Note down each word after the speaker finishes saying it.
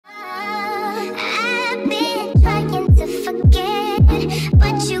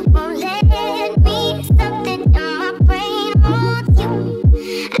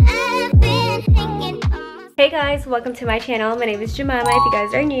guys, welcome to my channel. My name is Jemima. If you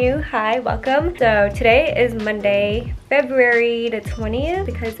guys are new, hi, welcome. So today is Monday, February the 20th,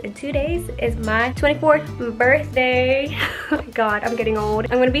 because in 2 days is my 24th birthday. Oh my god, I'm getting old.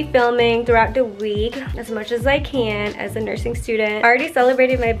 I'm gonna be filming throughout the week as much as I can as a nursing student. I already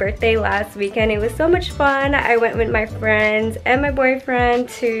celebrated my birthday last weekend. It was so much fun. I went with my friends and my boyfriend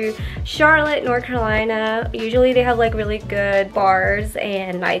to Charlotte, North Carolina. Usually they have like really good bars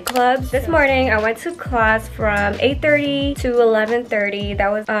and nightclubs. This morning I went to class from 8:30 to 11:30.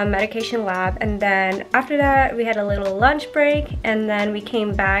 That was a medication lab, and then after that we had a little lunch break, and then we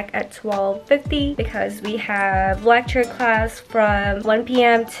came back at 12:50 because we have lecture class from 1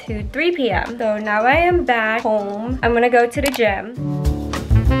 p.m. to 3 p.m. So now I am back home. I'm gonna go to the gym.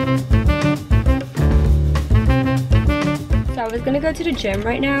 So I was gonna go to the gym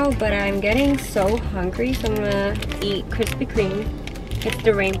right now, but I'm getting so hungry, so I'm gonna eat Krispy Kreme. It's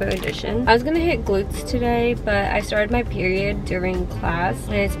the rainbow edition. I was gonna hit glutes today, but I started my period during class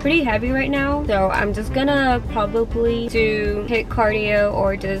and it's pretty heavy right now. So I'm just gonna probably do hit cardio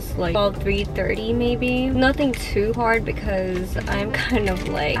or just like all 330 maybe. Nothing too hard because I'm kind of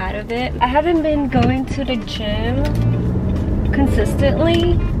like out of it. I haven't been going to the gym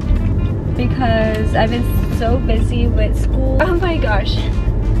consistently because I've been so busy with school. Oh my gosh.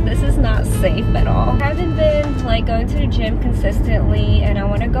 This is not safe at all. I haven't been like going to the gym consistently, and I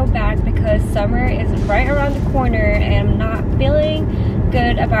want to go back because summer is right around the corner and I'm not feeling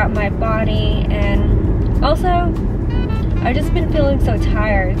good about my body, and also I've just been feeling so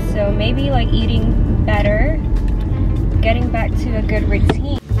tired. So maybe like eating better, getting back to a good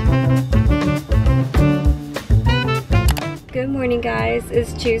routine. Good morning guys,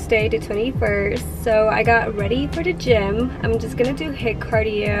 it's Tuesday the 21st. So I got ready for the gym. I'm just gonna do hit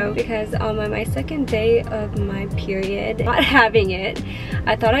cardio because on my second day of my period, not having it,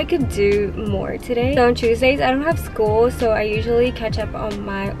 I thought I could do more today. So on Tuesdays I don't have school, so I usually catch up on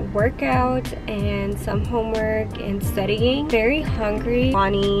my workout and some homework and studying. Very hungry.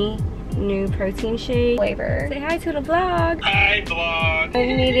 Bonnie new protein shake flavor. Say hi to the vlog. Hi vlog. I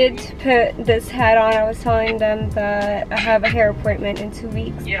needed to put this hat on. I was telling them that I have a hair appointment in 2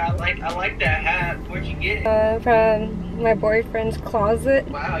 weeks. Yeah, I like that hat. Where'd you get it? From my boyfriend's closet.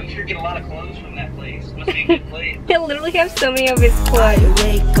 Wow, you sure get a lot of clothes from that place. Must be a good place. I literally have so many of his clothes. I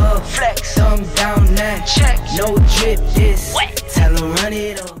wake up, flex, thumb down, now check. No drip, this wet. Tell her run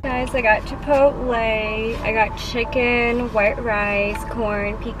it up. Guys, I got Chipotle, I got chicken, white rice,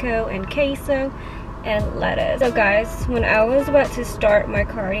 corn, pico, and queso, and lettuce. So guys, when I was about to start my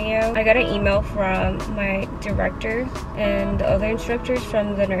cardio, I got an email from my director and the other instructors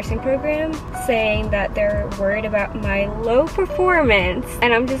from the nursing program saying that they're worried about my low performance,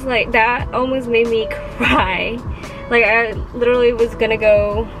 and I'm just like, that almost made me cry. Like I literally was gonna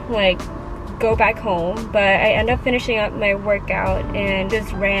go back home, but I ended up finishing up my workout and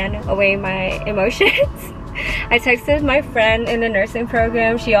just ran away my emotions. I texted my friend in the nursing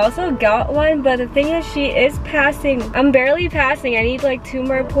program. She also got one, but the thing is she is passing. I'm barely passing. I need like 2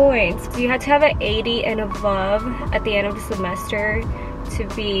 more points. So you have to have an 80 and above at the end of the semester to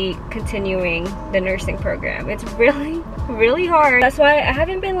be continuing the nursing program. It's really hard. That's why I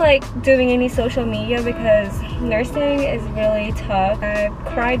haven't been like doing any social media because nursing is really tough. I've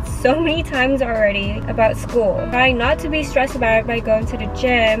cried so many times already about school. Trying not to be stressed about it by going to the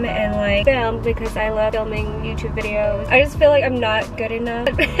gym and like film because I love filming YouTube videos. I just feel like I'm not good enough.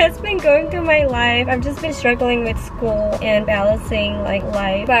 It's been going through my life. I've just been struggling with school and balancing like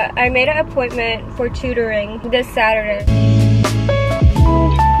life. But I made an appointment for tutoring this Saturday.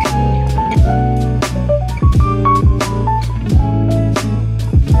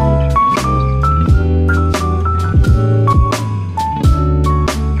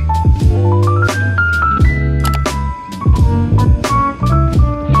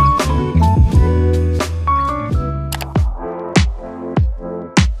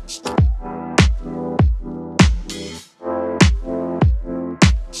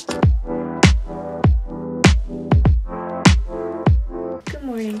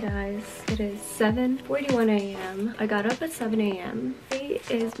 It is 7:41 a.m. I got up at 7 a.m. Today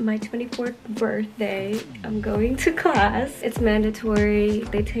is my 24th birthday. I'm going to class. It's mandatory.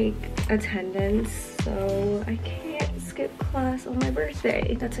 They take attendance, so I can't skip class on my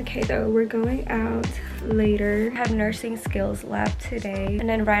birthday. That's okay though. We're going out later. I have nursing skills lab today, and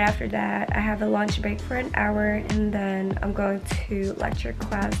then right after that I have a lunch break for an hour, and then I'm going to lecture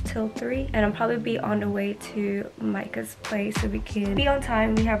class till 3, and I'll probably be on the way to Micah's place so we can be on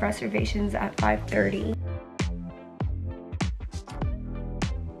time. We have reservations at 5:30.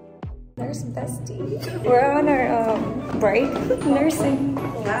 Nurse bestie. We're on our break, nursing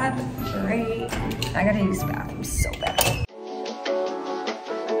lab break. I gotta use the bathroom so bad.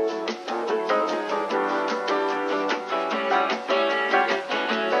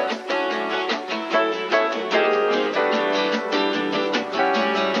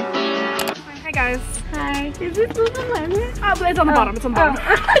 Hi guys. Hi. Is this Lululemon? Oh, it's on the bottom. It's on the bottom.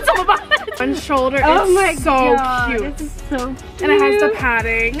 It's on the bottom. One shoulder is Oh my so god. cute. This is so cute. And it has the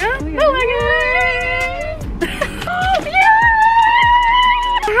padding. Oh my god. Oh yeah!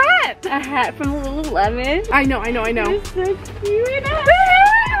 A hat. From Lululemon. I know. It's so cute.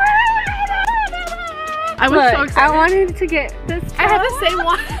 I was so excited. I wanted to get this. I have the same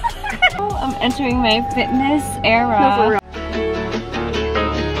one. I'm entering my fitness era. No, for real.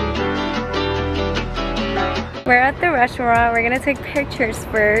 We're at the restaurant. We're gonna take pictures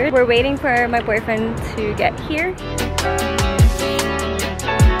first. We're waiting for my boyfriend to get here.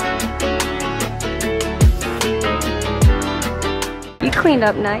 You cleaned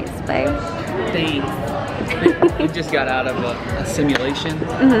up nice, babe. We just got out of a simulation.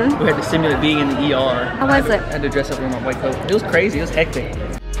 Mm-hmm. We had to simulate being in the ER. How was it? I had to dress up in my white coat. It was crazy. It was hectic.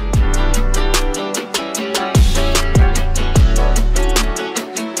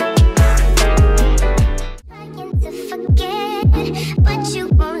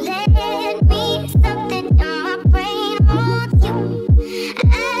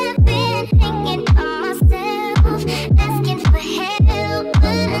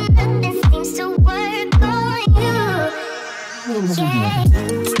 Yeah.